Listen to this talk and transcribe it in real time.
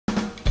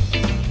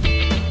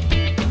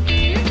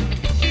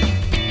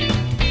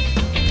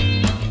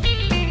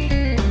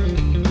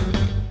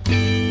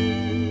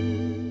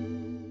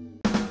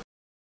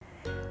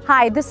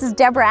Hi, this is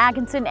Deborah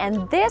Atkinson,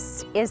 and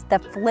this is the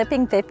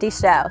Flipping 50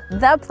 Show,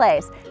 the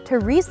place to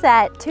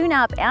reset, tune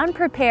up, and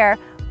prepare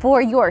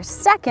for your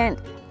second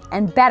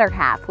and better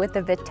half with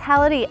the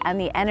vitality and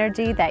the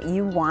energy that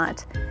you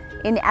want.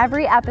 In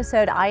every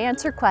episode, I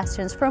answer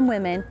questions from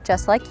women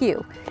just like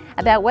you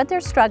about what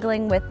they're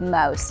struggling with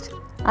most.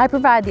 I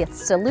provide the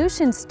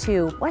solutions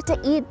to what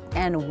to eat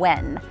and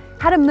when,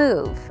 how to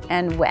move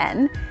and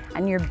when,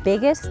 and your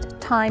biggest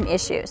time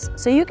issues,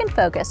 so you can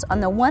focus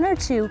on the one or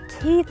two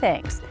key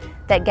things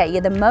that get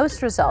you the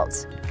most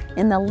results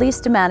in the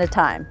least amount of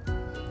time.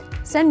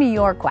 Send me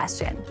your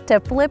question to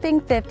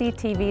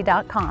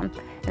flipping50tv.com,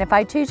 and if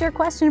I choose your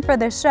question for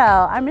the show,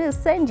 I'm going to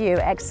send you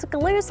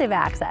exclusive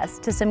access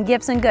to some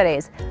gifts and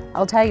goodies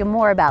I'll tell you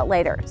more about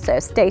later, so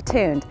stay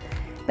tuned.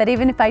 But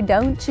even if I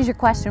don't choose your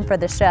question for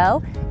the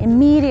show,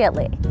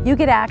 immediately you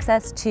get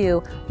access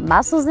to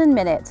Muscles in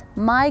Minutes,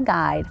 my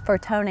guide for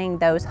toning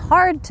those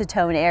hard to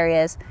tone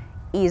areas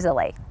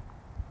easily.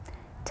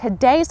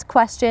 Today's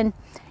question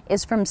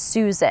is from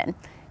Susan,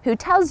 who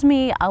tells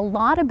me a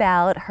lot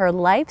about her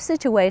life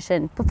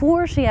situation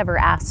before she ever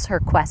asks her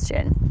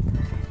question.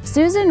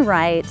 Susan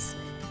writes,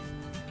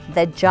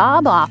 "The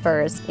job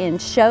offers in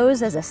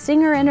shows as a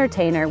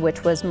singer-entertainer,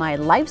 which was my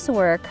life's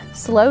work,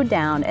 slowed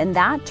down, and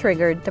that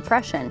triggered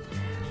depression,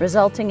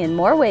 resulting in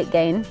more weight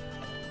gain,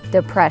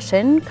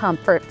 depression,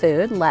 comfort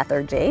food,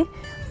 lethargy.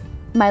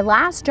 My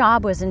last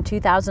job was in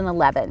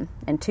 2011.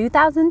 In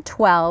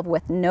 2012,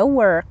 with no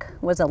work,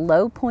 was a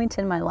low point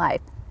in my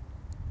life.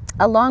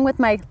 Along with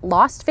my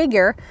lost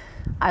figure,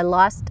 I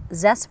lost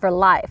zest for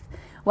life.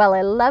 While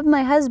I love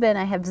my husband,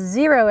 I have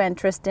zero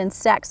interest in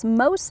sex,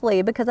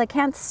 mostly because I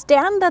can't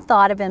stand the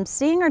thought of him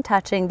seeing or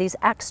touching these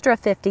extra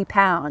 50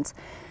 pounds.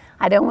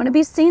 I don't want to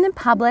be seen in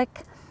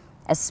public,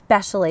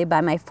 especially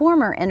by my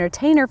former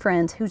entertainer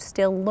friends who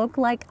still look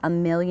like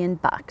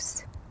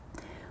 $1,000,000.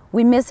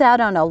 We miss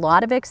out on a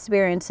lot of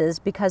experiences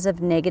because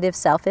of negative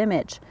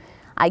self-image.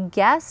 I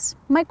guess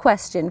my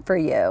question for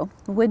you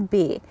would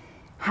be,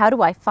 how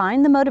do I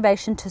find the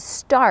motivation to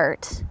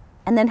start,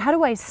 and then how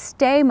do I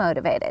stay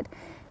motivated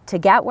to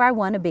get where I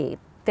want to be,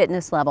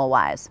 fitness level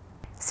wise?"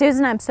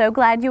 Susan, I'm so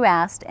glad you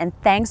asked, and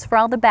thanks for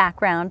all the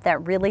background.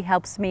 That really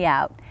helps me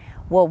out.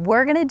 What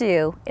we're going to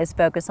do is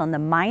focus on the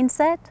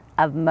mindset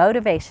of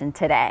motivation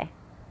today.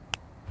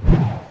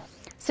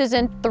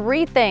 Susan,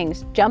 3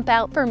 things jump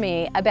out for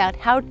me about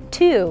how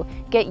to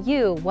get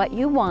you what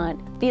you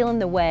want, feeling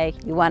the way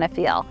you want to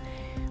feel.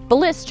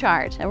 Bliss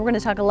chart, and we're going to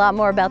talk a lot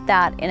more about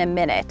that in a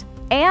minute.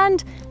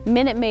 And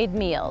Minute Maid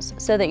meals,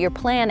 so that you're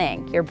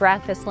planning your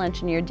breakfast,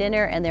 lunch, and your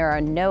dinner, and there are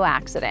no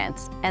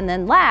accidents. And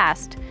then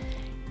last,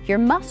 your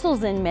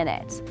muscles in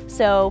minutes.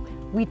 So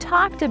you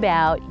talked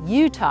about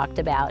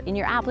in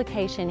your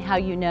application how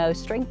you know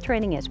strength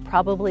training is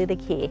probably the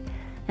key.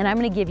 And I'm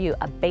going to give you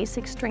a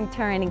basic strength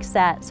training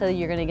set so that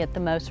you're going to get the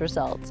most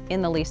results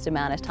in the least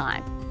amount of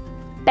time.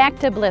 Back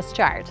to Bliss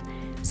chart.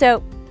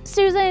 So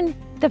Susan,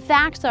 the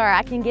facts are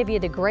I can give you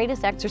the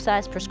greatest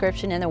exercise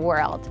prescription in the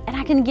world, and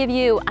I can give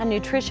you a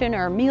nutrition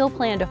or meal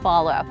plan to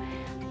follow,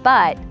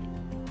 but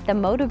the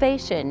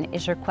motivation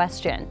is your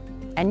question.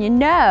 And you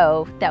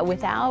know that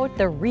without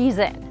the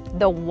reason,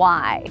 the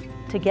why,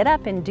 to get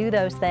up and do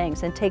those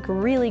things and take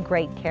really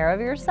great care of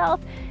yourself,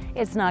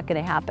 it's not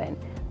going to happen.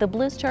 The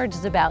Bliss chart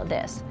is about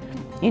this.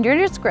 In your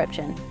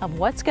description of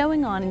what's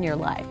going on in your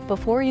life,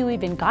 before you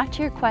even got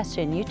to your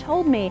question, you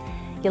told me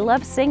you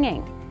love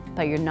singing,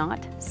 but you're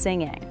not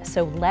singing.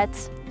 So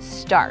let's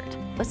start.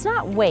 Let's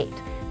not wait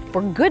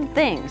for good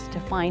things to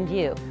find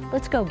you.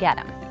 Let's go get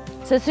them.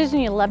 So Susan,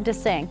 you love to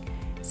sing.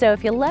 So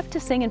if you love to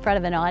sing in front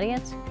of an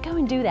audience, go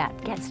and do that.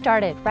 Get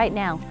started right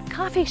now.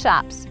 Coffee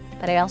shops.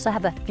 But I also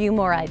have a few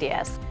more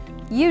ideas.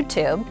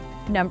 YouTube,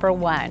 number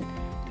 1.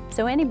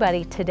 So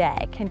anybody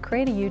today can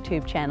create a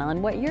YouTube channel,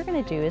 and what you're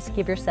going to do is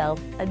give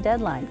yourself a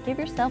deadline. Give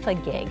yourself a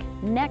gig.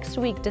 Next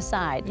week,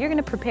 decide. You're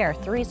going to prepare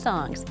 3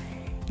 songs.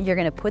 You're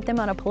going to put them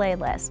on a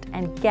playlist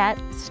and get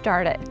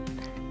started.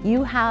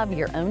 You have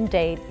your own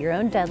date, your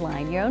own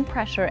deadline, your own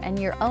pressure, and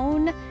your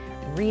own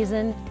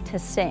reason to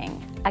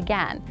sing.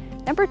 Again,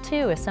 number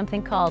 2 is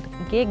something called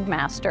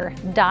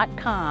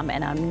gigmaster.com,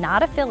 and I'm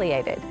not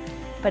affiliated,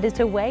 but it's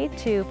a way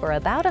to, for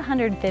about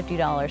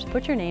 $150,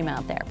 put your name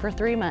out there for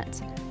 3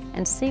 months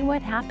and see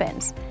what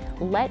happens.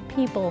 Let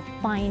people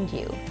find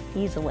you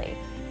easily.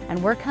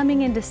 And we're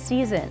coming into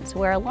seasons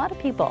where a lot of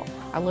people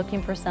are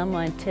looking for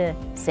someone to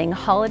sing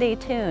holiday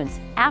tunes.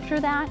 After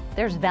that,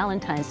 there's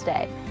Valentine's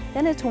Day.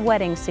 Then it's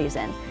wedding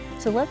season.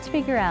 So let's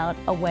figure out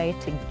a way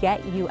to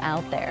get you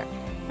out there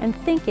and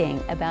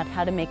thinking about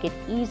how to make it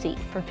easy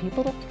for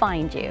people to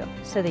find you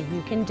so that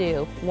you can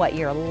do what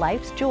your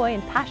life's joy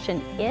and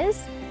passion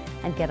is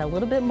and get a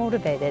little bit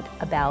motivated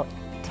about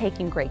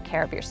taking great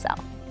care of yourself.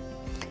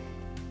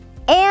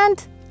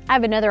 And I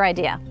have another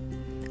idea.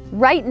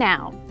 Right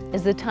now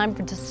is the time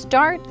to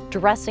start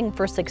dressing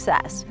for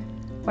success.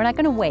 We're not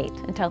going to wait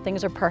until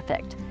things are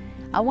perfect.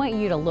 I want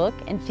you to look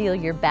and feel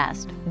your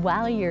best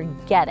while you're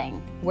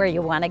getting where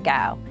you want to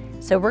go.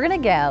 So we're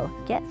going to go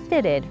get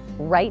fitted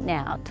right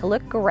now to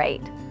look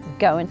great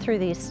going through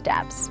these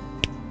steps.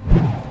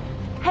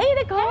 Hey,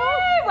 Nicole.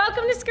 Hey,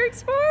 welcome to Skirt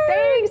Sports.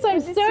 Thanks,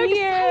 I'm so excited.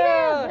 You.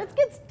 Let's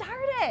get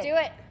started. Let's do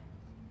it.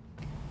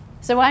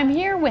 So I'm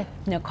here with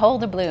Nicole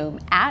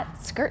DeBloom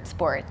at Skirt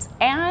Sports,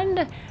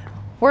 and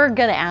we're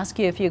gonna ask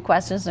you a few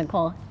questions,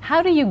 Nicole.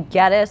 How do you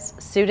get us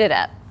suited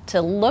up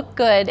to look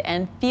good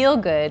and feel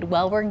good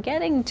while we're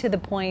getting to the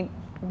point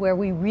where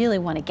we really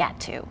want to get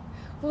to?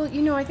 Well,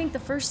 you know, I think the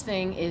first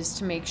thing is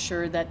to make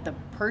sure that the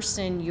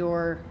person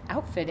you're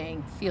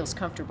outfitting feels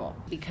comfortable,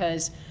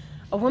 because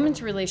a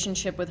woman's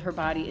relationship with her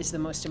body is the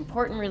most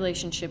important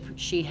relationship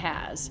she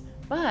has,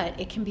 but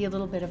it can be a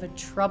little bit of a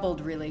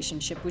troubled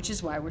relationship, which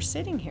is why we're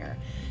sitting here.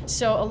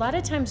 So a lot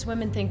of times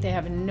women think they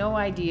have no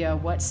idea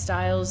what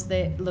styles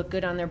that look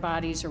good on their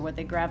bodies or what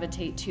they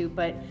gravitate to,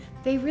 but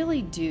they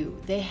really do.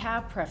 They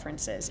have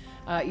preferences.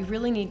 You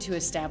really need to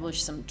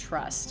establish some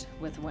trust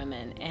with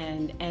women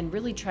and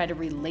really try to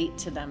relate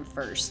to them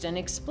first and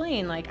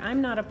explain, like,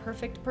 I'm not a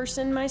perfect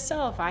person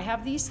myself. I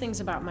have these things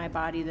about my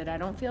body that I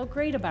don't feel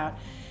great about.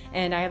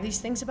 And I have these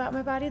things about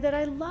my body that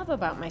I love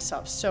about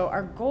myself. So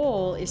our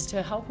goal is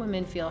to help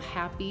women feel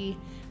happy,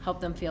 help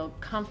them feel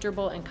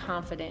comfortable and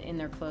confident in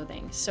their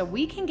clothing. So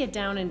we can get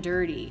down and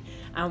dirty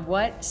on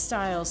what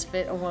styles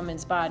fit a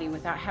woman's body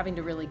without having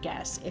to really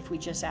guess if we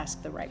just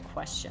ask the right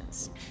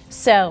questions.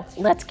 So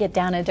let's get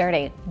down and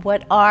dirty.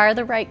 What are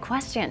the right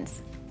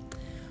questions?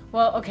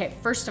 Well, okay,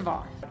 first of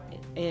all,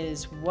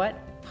 is what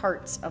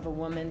parts of a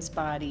woman's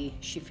body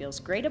she feels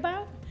great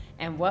about,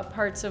 and what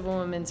parts of a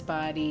woman's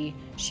body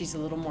she's a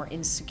little more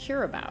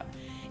insecure about.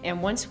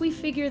 And once we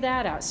figure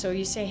that out, so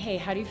you say, hey,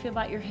 how do you feel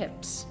about your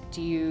hips?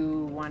 Do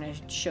you want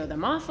to show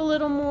them off a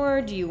little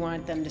more? Do you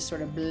want them to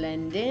sort of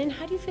blend in?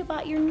 How do you feel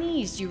about your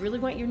knees? Do you really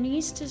want your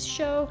knees to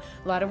show?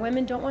 A lot of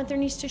women don't want their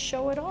knees to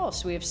show at all.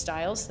 So we have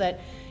styles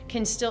that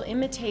can still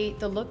imitate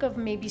the look of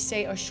maybe,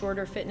 say, a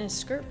shorter fitness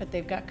skirt, but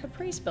they've got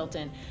capris built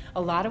in.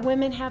 A lot of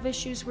women have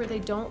issues where they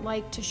don't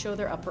like to show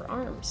their upper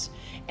arms.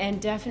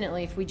 And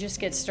definitely, if we just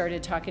get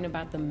started talking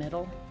about the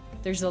middle,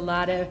 there's a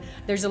lot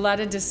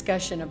of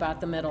discussion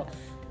about the middle.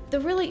 The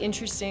really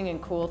interesting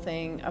and cool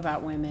thing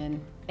about women,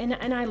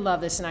 and I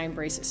love this and I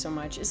embrace it so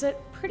much, is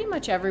that pretty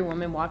much every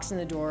woman walks in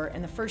the door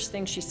and the first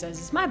thing she says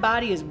is, my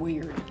body is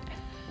weird.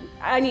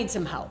 I need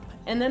some help.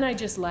 And then I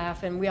just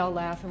laugh, and we all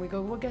laugh, and we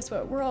go, well, guess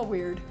what? We're all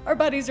weird. Our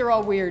bodies are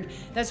all weird.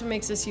 That's what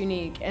makes us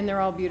unique, and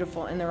they're all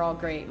beautiful, and they're all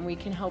great, and we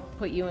can help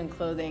put you in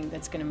clothing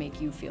that's gonna make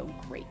you feel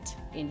great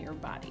in your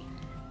body.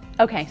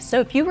 Okay, so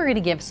if you were gonna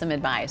give some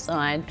advice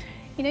on,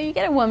 you know, you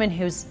get a woman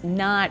who's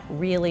not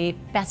really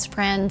best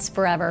friends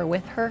forever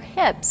with her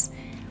hips,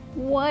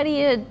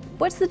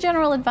 what's the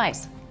general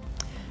advice?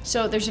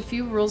 So there's a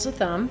few rules of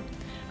thumb.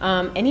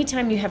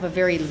 Anytime you have a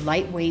very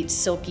lightweight,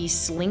 silky,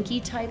 slinky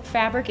type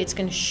fabric, it's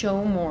going to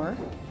show more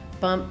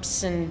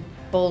bumps and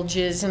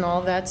bulges and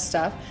all that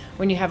stuff.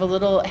 When you have a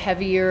little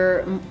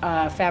heavier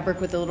fabric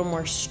with a little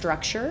more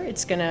structure,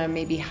 it's going to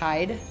maybe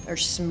hide or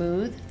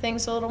smooth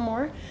things a little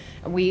more.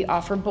 We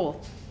offer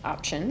both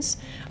options.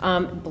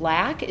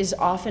 Black is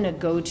often a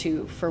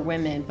go-to for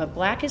women, but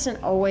black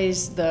isn't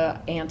always the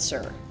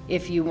answer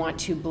if you want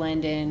to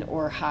blend in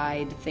or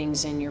hide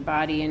things in your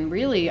body. And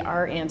really,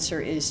 our answer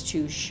is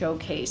to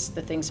showcase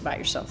the things about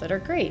yourself that are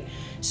great.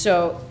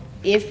 So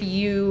if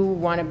you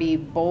want to be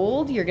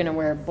bold, you're going to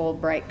wear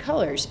bold, bright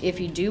colors. If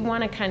you do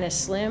want to kind of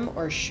slim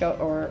or show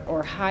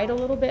or hide a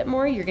little bit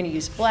more, you're going to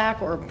use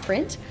black or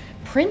print.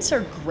 Prints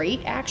are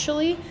great,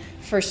 actually,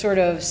 for sort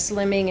of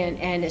slimming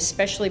and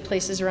especially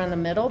places around the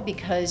middle,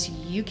 because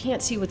you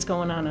can't see what's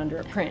going on under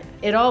a print.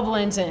 It all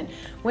blends in.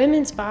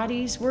 Women's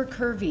bodies, we're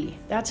curvy.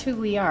 That's who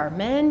we are.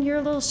 Men, you're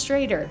a little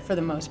straighter for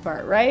the most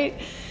part,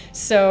 right?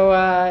 So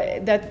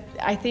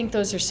I think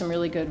those are some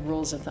really good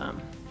rules of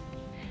thumb.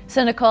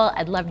 So Nicole,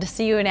 I'd love to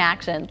see you in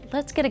action.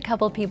 Let's get a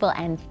couple people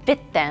and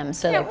fit them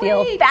so Can't they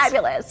feel wait.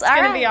 fabulous. It's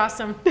gonna be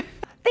awesome.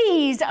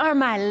 These are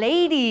my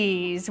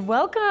ladies.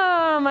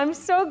 Welcome. I'm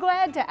so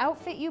glad to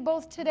outfit you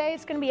both today.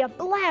 It's gonna be a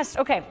blast.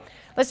 Okay,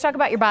 let's talk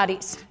about your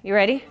bodies. You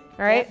ready?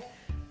 All right. Yep.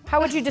 How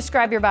would you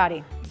describe your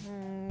body?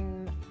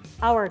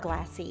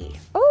 Hourglassy.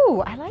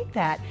 Oh, I like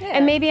that. Yeah.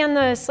 And maybe on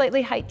the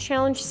slightly height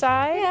challenge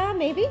side? Yeah,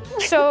 maybe.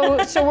 So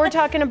we're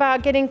talking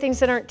about getting things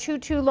that aren't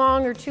too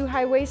long or too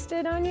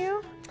high-waisted on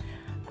you?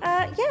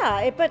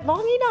 Yeah, but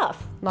long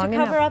enough Long to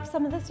cover enough. up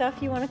some of the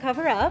stuff you want to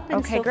cover up and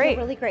Okay, still great.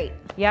 feel really great.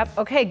 Yep,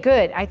 okay,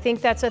 good. I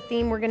think that's a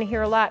theme we're gonna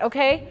hear a lot.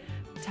 Okay,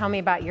 tell me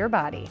about your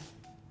body.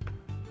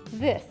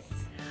 This.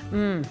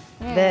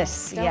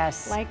 This, Don't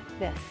yes. like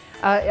this.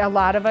 A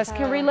lot of us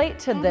can relate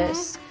to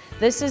this.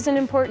 This is an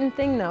important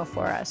thing though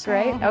for us,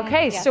 right?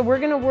 Okay, yes. so we're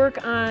gonna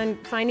work on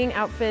finding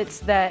outfits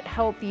that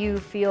help you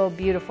feel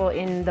beautiful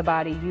in the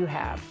body you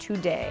have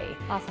today.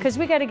 Awesome. Because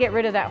we gotta get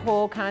rid of that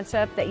whole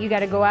concept that you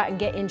gotta go out and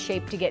get in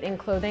shape to get in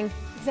clothing.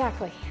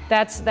 Exactly.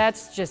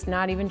 That's just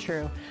not even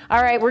true.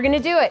 All right, we're gonna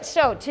do it.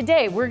 So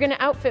today we're gonna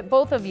outfit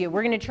both of you.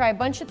 We're gonna try a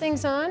bunch of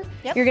things on.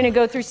 Yep. You're gonna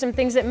go through some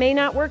things that may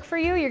not work for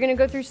you. You're gonna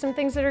go through some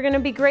things that are gonna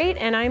be great,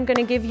 and I'm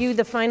gonna give you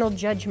the final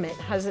judgment.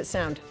 How does it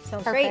sound?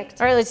 Sounds Perfect.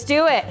 All right, let's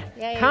do it.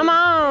 Yay. Come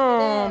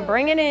on,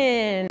 bring it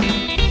in.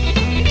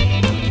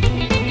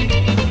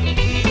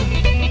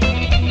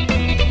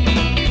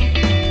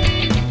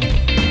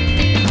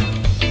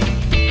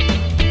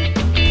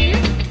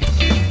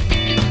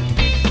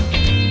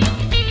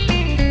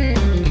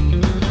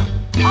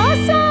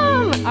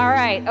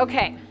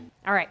 Okay,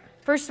 all right.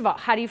 First of all,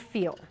 how do you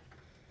feel?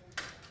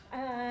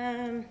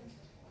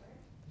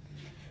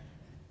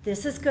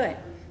 This is good.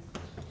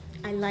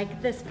 I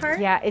like this part.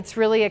 Yeah, it's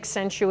really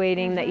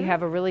accentuating that you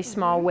have a really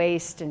small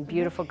waist and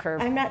beautiful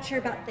curve. I'm not sure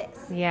about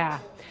this. Yeah.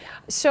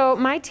 So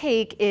my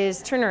take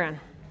is, turn around.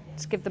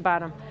 Skip the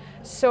bottom.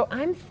 So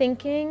I'm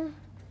thinking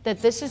that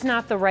this is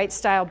not the right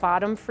style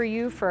bottom for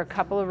you for a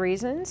couple of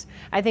reasons.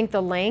 I think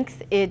the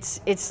length,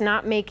 it's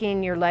not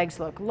making your legs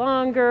look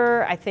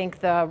longer. I think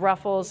the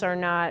ruffles are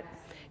not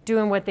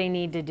doing what they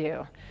need to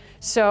do.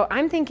 So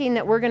I'm thinking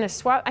that we're gonna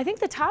swap. I think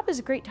the top is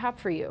a great top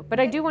for you,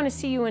 but I do wanna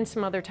see you in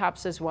some other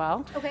tops as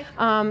well. Okay.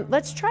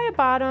 Let's try a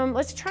bottom.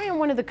 Let's try on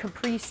one of the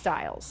capri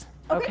styles.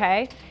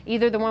 Okay.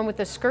 Either the one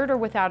with a skirt or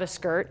without a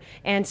skirt,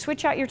 and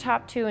switch out your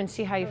top too and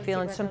see how you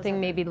feel in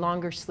something maybe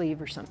longer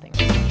sleeve or something.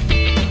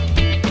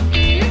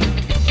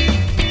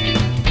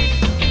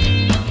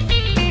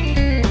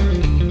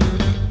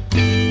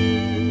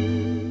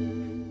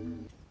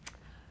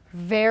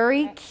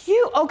 Very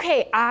cute.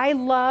 Okay, I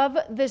love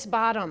this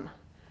bottom.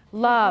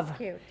 Love.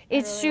 Cute.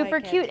 It's really super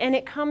like it. cute, and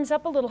it comes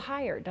up a little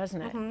higher,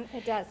 doesn't it?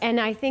 It does. And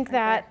I think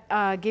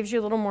that gives you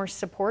a little more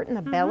support in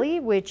the belly,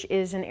 which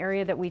is an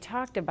area that we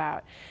talked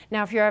about.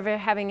 Now, if you're ever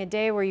having a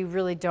day where you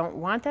really don't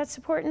want that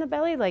support in the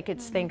belly, like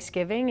it's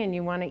Thanksgiving and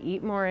you want to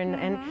eat more,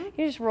 and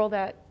you just roll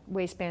that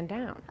waistband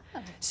down.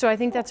 So I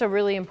think that's a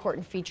really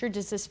important feature.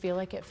 Does this feel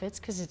like it fits?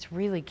 Because it's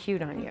really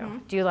cute on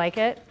you. Do you like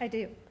it? I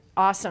do.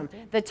 Awesome.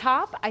 The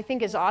top, I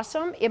think, is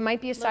awesome. It might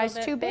be a size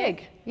too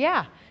big.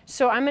 Yeah.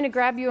 So I'm going to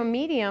grab you a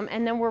medium,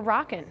 and then we're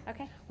rocking.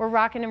 Okay. We're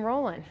rocking and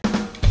rolling.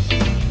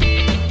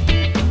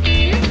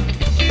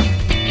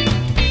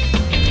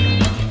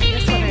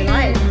 This one I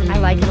like. I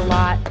like it a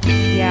lot.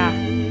 Yeah.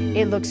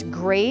 It looks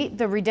great.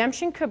 The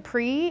redemption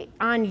capri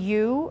on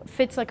you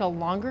fits like a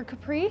longer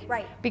capri.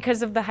 Right.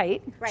 Because of the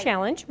height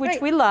challenge, which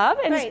Right. we love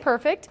and is Right.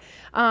 perfect.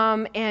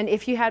 And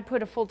if you had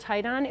put a full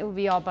tight on, it would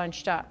be all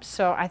bunched up.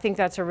 So I think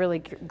that's a really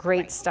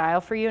great style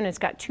for you. And it's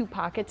got 2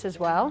 pockets as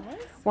well.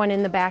 One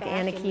in the back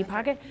and a key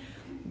pocket.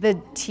 The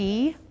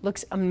tee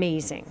looks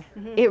amazing.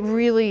 It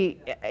really,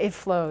 it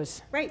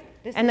flows. Right.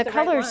 This And is the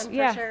right colors, one, for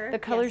yeah, sure. the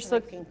colors Yes,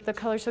 look, the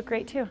colors look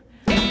great too.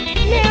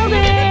 Nailed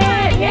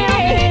it!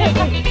 Yay!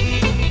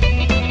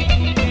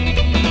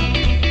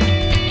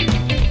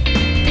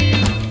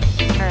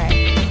 All right.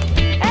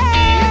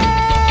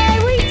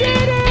 Hey, we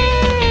did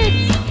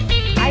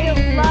it! I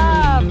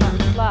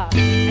love. I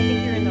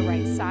think you're in the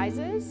right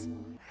sizes.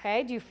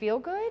 Okay, do you feel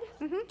good?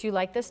 Do you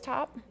like this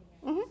top?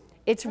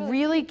 It's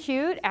really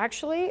cute,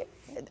 actually.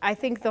 I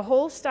think the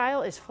whole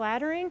style is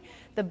flattering.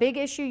 The big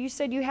issue you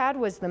said you had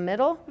was the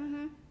middle.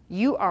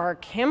 You are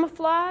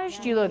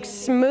camouflaged, you look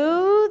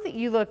smooth,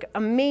 you look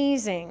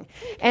amazing.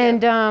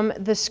 And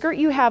the skirt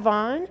you have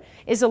on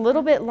is a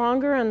little bit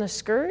longer on the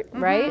skirt,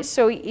 right?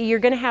 So you're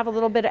gonna have a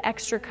little bit of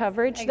extra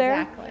coverage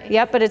there. Exactly.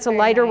 Yep, but it's a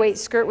lighter weight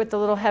skirt with a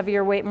little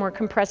heavier weight, more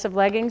compressive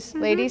leggings.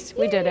 Ladies,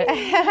 we did it.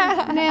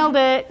 Nailed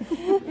it.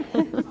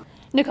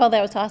 Nicole,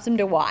 that was awesome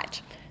to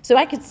watch. So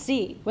I could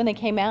see when they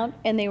came out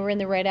and they were in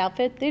the right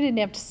outfit, they didn't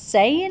have to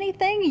say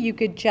anything. You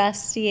could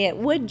just see it.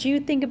 What did you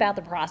think about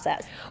the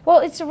process? Well,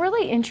 it's a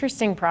really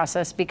interesting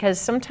process because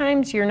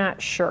sometimes you're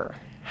not sure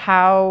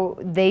how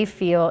they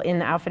feel in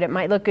the outfit. It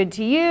might look good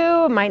to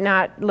you, it might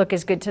not look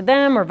as good to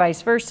them, or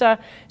vice versa.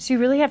 So you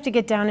really have to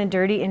get down and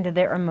dirty into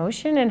their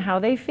emotion and how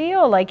they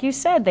feel. Like you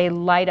said, they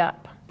light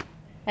up.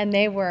 And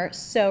they were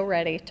so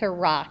ready to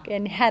rock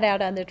and head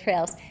out on the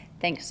trails.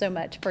 Thanks so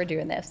much for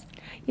doing this.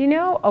 You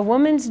know, a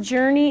woman's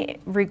journey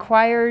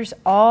requires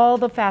all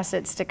the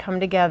facets to come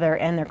together,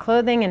 and their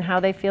clothing and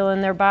how they feel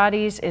in their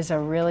bodies is a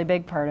really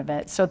big part of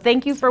it. So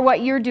thank you for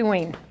what you're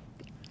doing.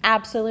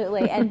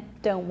 Absolutely, and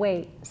don't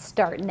wait,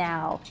 start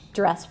now.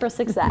 Dress for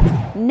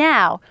success.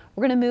 Now,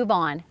 we're gonna move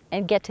on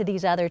and get to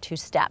these other 2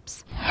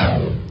 steps.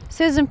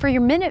 Susan, for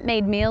your Minute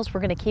Maid meals, we're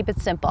gonna keep it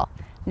simple.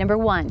 Number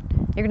 1,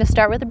 you're gonna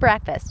start with a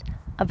breakfast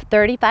of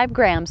 35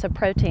 grams of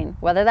protein.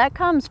 Whether that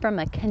comes from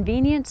a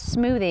convenient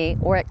smoothie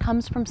or it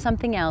comes from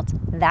something else,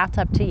 that's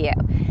up to you.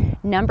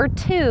 Number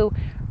 2,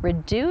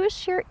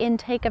 reduce your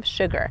intake of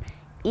sugar.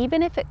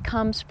 Even if it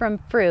comes from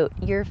fruit,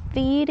 you're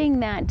feeding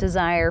that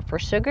desire for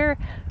sugar,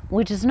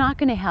 which is not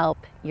going to help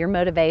your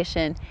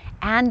motivation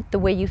and the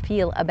way you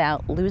feel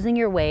about losing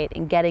your weight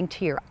and getting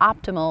to your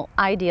optimal,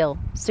 ideal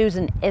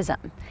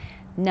Susan-ism.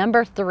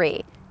 Number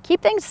 3,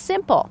 keep things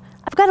simple.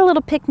 I've got a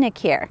little picnic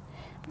here.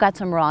 I've got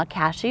some raw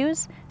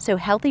cashews, so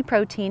healthy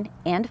protein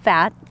and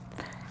fat.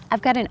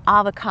 I've got an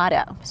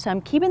avocado, so I'm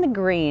keeping the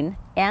green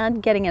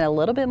and getting in a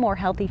little bit more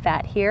healthy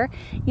fat here.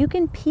 You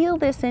can peel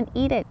this and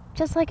eat it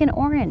just like an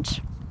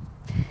orange.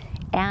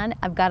 And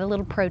I've got a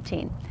little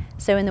protein.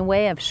 So in the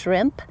way of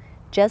shrimp,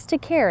 just to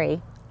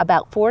carry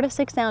about 4 to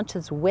 6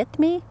 ounces with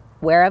me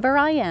wherever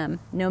I am,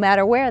 no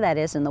matter where that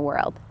is in the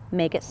world.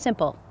 Make it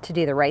simple to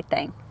do the right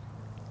thing.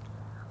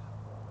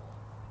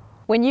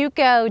 When you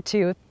go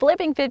to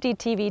Flipping 50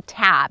 TV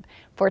tab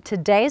for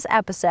today's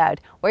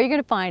episode, what you're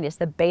going to find is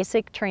the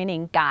basic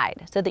training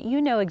guide so that you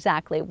know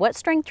exactly what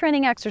strength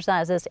training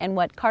exercises and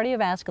what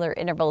cardiovascular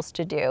intervals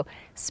to do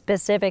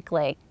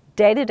specifically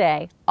day to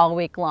day, all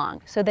week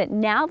long, so that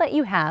now that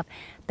you have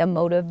the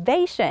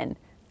motivation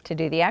to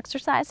do the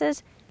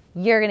exercises,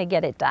 you're gonna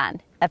get it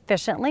done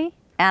efficiently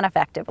and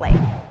effectively.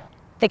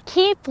 The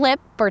key flip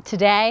for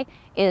today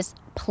is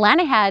plan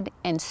ahead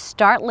and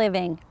start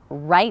living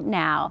right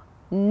now.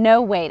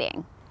 No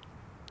waiting.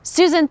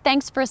 Susan,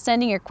 thanks for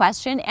sending your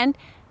question, and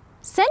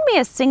send me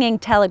a singing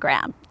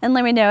telegram and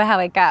let me know how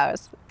it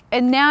goes.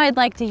 And now I'd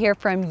like to hear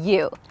from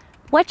you.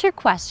 What's your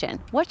question?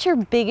 What's your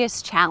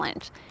biggest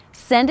challenge?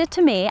 Send it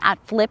to me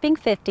at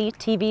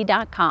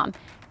flipping50tv.com.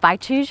 If I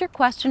choose your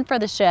question for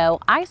the show,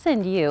 I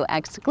send you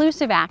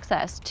exclusive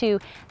access to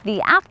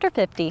the After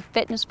 50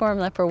 Fitness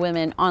Formula for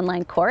Women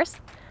online course.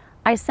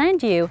 I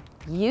send you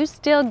You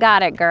Still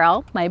Got It,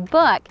 Girl, my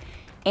book,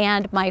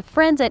 and my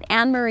friends at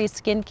Anne Marie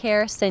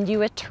Skincare send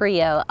you a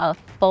trio of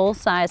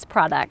full-size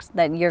products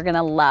that you're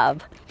gonna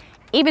love.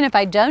 Even if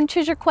I don't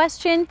choose your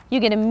question,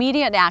 you get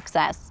immediate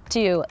access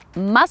to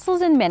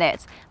Muscles in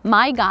Minutes,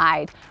 my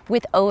guide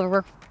with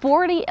over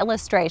 40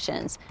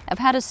 illustrations of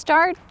how to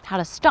start, how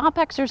to stop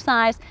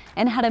exercise,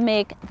 and how to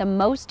make the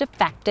most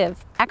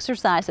effective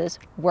exercises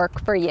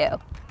work for you.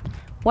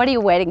 What are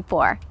you waiting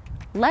for?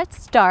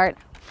 Let's start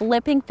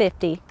flipping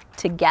 50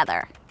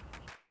 together.